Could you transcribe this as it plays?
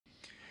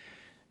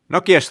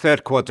Nokia's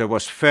third quarter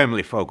was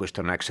firmly focused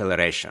on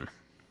acceleration.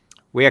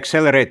 We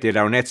accelerated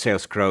our net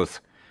sales growth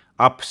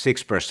up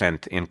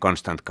 6% in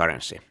constant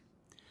currency.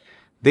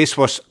 This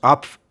was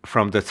up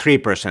from the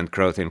 3%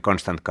 growth in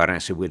constant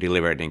currency we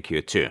delivered in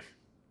Q2.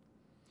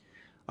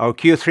 Our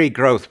Q3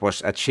 growth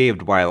was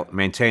achieved while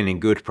maintaining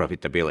good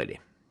profitability.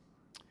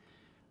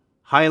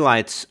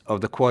 Highlights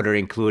of the quarter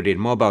included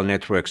Mobile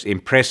Networks'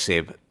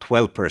 impressive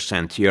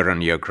 12%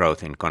 year-on-year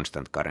growth in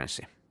constant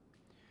currency.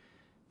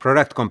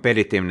 Product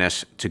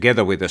competitiveness,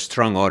 together with a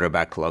strong order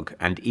backlog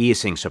and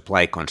easing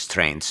supply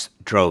constraints,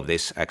 drove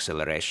this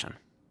acceleration.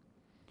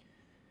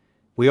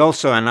 We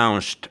also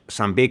announced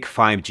some big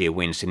 5G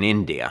wins in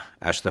India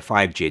as the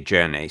 5G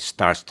journey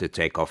starts to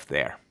take off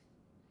there.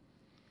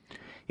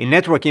 In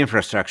network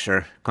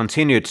infrastructure,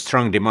 continued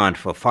strong demand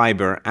for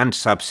fiber and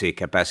subsea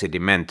capacity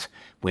meant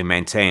we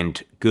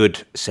maintained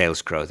good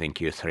sales growth in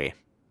Q3.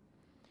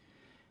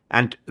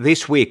 And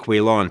this week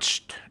we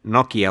launched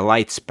Nokia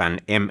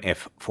Lightspan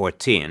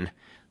MF14,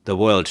 the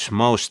world's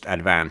most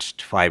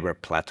advanced fiber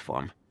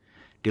platform,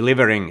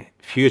 delivering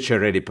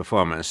future-ready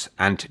performance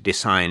and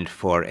designed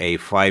for a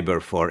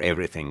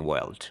fiber-for-everything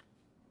world.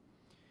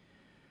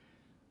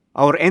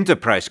 Our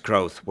enterprise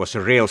growth was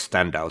a real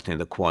standout in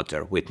the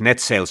quarter, with net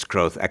sales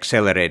growth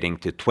accelerating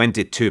to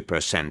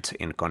 22%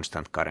 in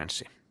constant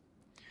currency.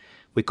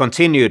 We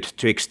continued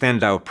to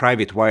extend our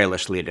private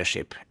wireless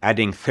leadership,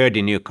 adding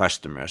 30 new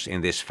customers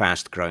in this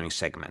fast-growing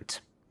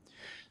segment.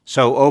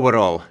 So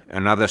overall,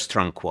 another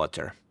strong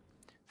quarter.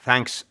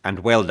 Thanks and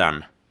well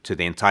done to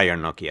the entire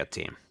Nokia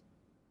team.